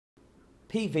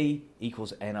PV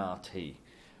equals nRT.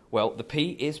 Well, the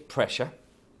P is pressure,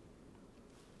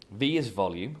 V is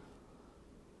volume,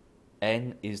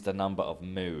 N is the number of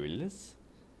moles,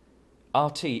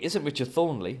 RT isn't Richard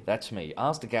Thornley, that's me,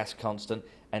 R's the gas constant,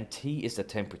 and T is the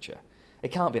temperature.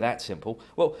 It can't be that simple.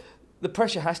 Well, the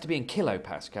pressure has to be in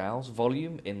kilopascals,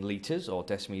 volume in litres or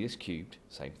decimeters cubed,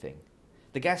 same thing.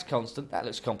 The gas constant, that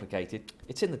looks complicated,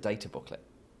 it's in the data booklet.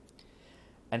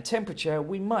 And temperature,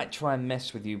 we might try and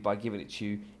mess with you by giving it to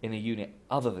you in a unit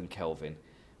other than Kelvin,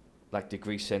 like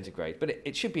degrees centigrade, but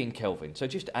it should be in Kelvin, so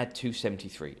just add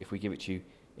 273 if we give it to you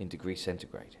in degrees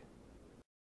centigrade.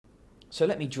 So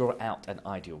let me draw out an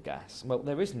ideal gas. Well,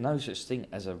 there is no such thing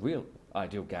as a real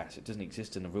ideal gas. It doesn't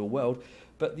exist in the real world,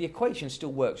 but the equation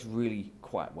still works really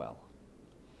quite well.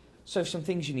 So some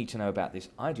things you need to know about this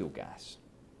ideal gas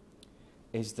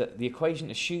is that the equation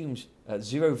assumes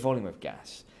zero volume of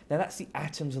gas. Now that's the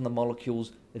atoms and the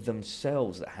molecules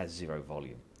themselves that has zero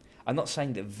volume. I'm not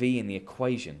saying that V in the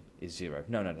equation is zero.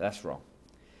 No, that's wrong.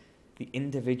 The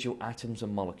individual atoms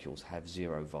and molecules have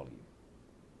zero volume.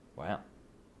 Wow.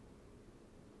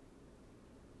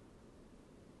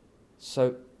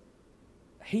 So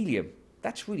helium,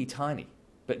 that's really tiny.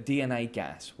 But DNA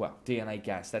gas, well, DNA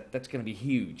gas, that's going to be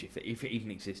huge if it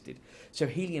even existed. So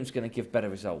helium's going to give better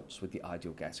results with the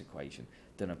ideal gas equation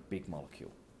than a big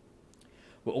molecule.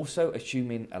 We're also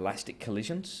assuming elastic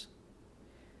collisions.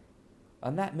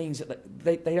 And that means that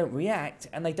they don't react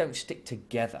and they don't stick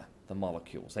together, the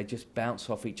molecules. They just bounce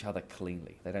off each other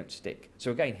cleanly. They don't stick.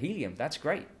 So again, helium, that's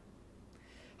great.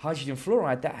 Hydrogen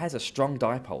fluoride, that has a strong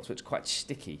dipole, so it's quite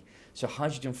sticky. So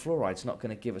hydrogen fluoride's not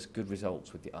going to give us good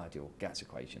results with the ideal gas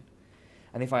equation.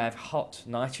 And if I have hot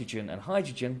nitrogen and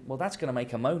hydrogen, well, that's going to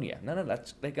make ammonia. No,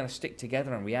 they're going to stick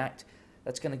together and react.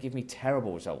 That's going to give me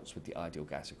terrible results with the ideal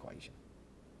gas equation.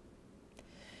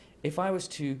 If I was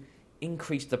to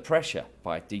increase the pressure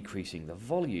by decreasing the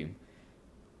volume,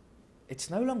 it's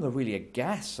no longer really a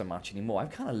gas so much anymore. I'm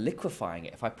kind of liquefying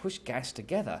it. If I push gas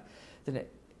together, then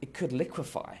it could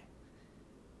liquefy.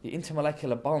 The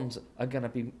intermolecular bonds are going to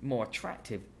be more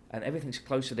attractive and everything's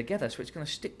closer together, so it's going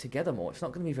to stick together more. It's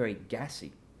not going to be very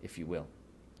gassy, if you will.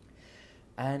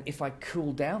 And if I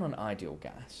cool down an ideal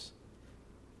gas,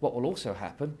 what will also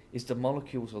happen is the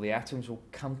molecules or the atoms will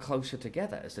come closer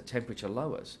together as the temperature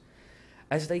lowers.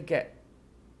 As they get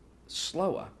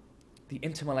slower, the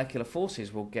intermolecular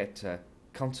forces will get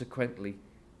consequently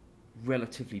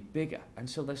relatively bigger, and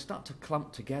so they'll start to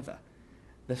clump together.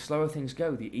 The slower things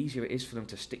go, the easier it is for them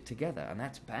to stick together, and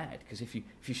that's bad, because if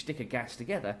you stick a gas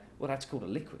together, well, that's called a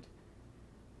liquid.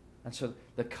 And so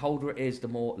the colder it is, the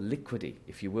more liquidy,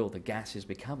 if you will, the gas is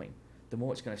becoming, the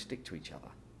more it's going to stick to each other.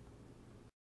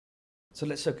 So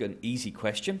let's look at an easy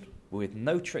question with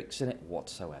no tricks in it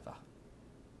whatsoever.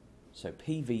 So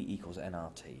PV equals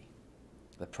nRT.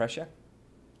 The pressure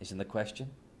is in the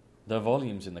question. The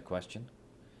volume's in the question.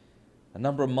 The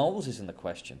number of moles is in the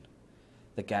question.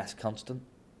 The gas constant,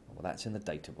 well, that's in the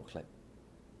data booklet.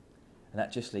 And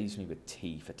that just leaves me with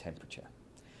T for temperature.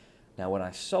 Now when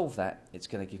I solve that, it's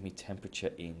going to give me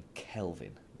temperature in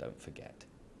Kelvin, don't forget.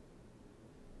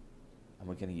 And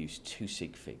we're going to use 2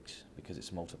 sig figs because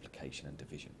it's multiplication and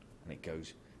division. And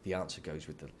the answer goes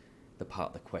with the part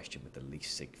of the question with the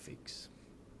least sig figs.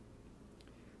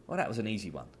 Well, that was an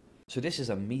easy one. So this is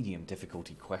a medium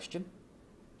difficulty question.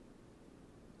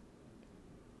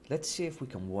 Let's see if we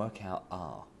can work out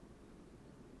R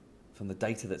from the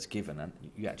data that's given, and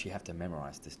you actually have to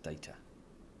memorize this data.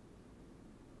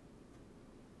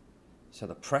 So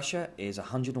the pressure is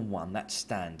 101, that's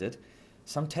standard.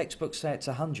 Some textbooks say it's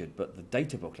 100, but the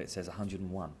data booklet says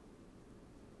 101.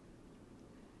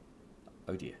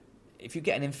 Oh dear. If you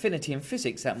get an infinity in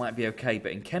physics, that might be okay,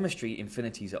 but in chemistry,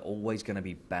 infinities are always going to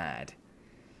be bad.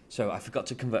 So I forgot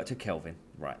to convert to Kelvin,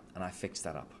 right, and I fixed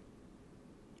that up.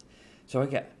 So I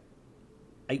get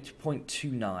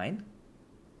 8.29.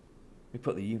 We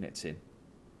put the units in.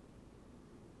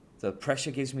 The pressure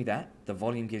gives me that, the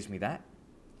volume gives me that,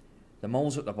 the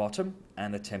moles at the bottom,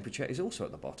 and the temperature is also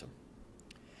at the bottom.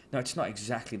 Now, it's not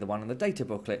exactly the one in the data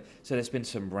booklet, so there's been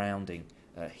some rounding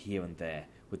here and there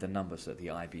with the numbers that the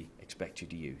IB expects you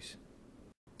to use.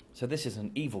 So this is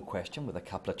an evil question with a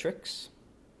couple of tricks.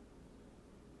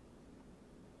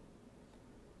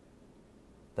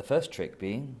 The first trick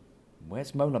being,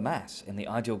 where's molar mass in the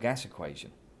ideal gas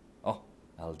equation? Oh,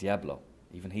 El Diablo,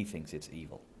 even he thinks it's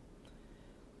evil.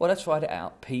 Well, let's write it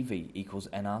out. PV equals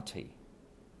nRT.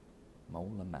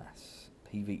 Molar mass.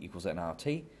 PV equals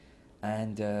nRT.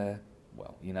 And,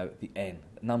 well, you know, the N,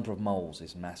 the number of moles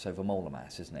is mass over molar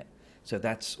mass, isn't it? So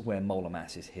that's where molar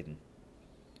mass is hidden.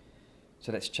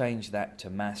 So let's change that to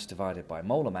mass divided by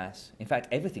molar mass. In fact,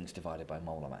 everything's divided by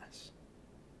molar mass.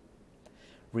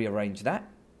 Rearrange that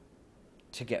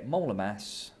to get molar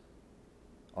mass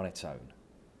on its own.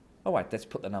 All right, let's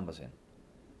put the numbers in.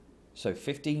 So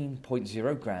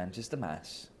 15.0 grams is the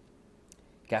mass.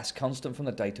 Gas constant from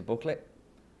the data booklet.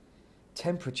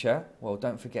 Temperature, well,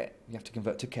 don't forget, you have to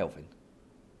convert to Kelvin.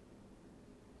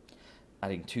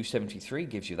 Adding 273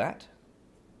 gives you that.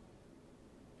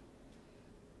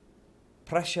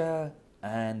 Pressure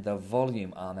and the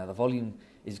volume are, now the volume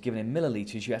is given in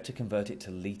millilitres, you have to convert it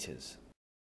to litres.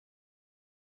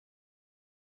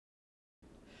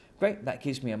 Great, that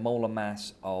gives me a molar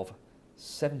mass of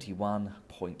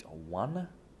 71.1,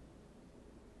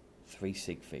 3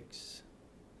 sig figs.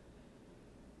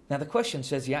 Now the question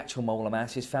says the actual molar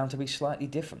mass is found to be slightly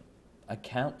different.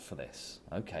 Account for this.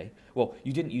 Okay, well,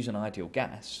 you didn't use an ideal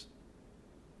gas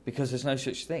because there's no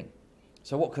such thing.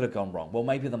 So what could have gone wrong? Well,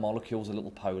 maybe the molecule's a little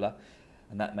polar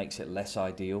and that makes it less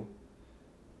ideal.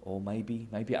 Or maybe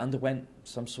it underwent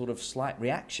some sort of slight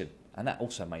reaction and that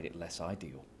also made it less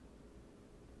ideal.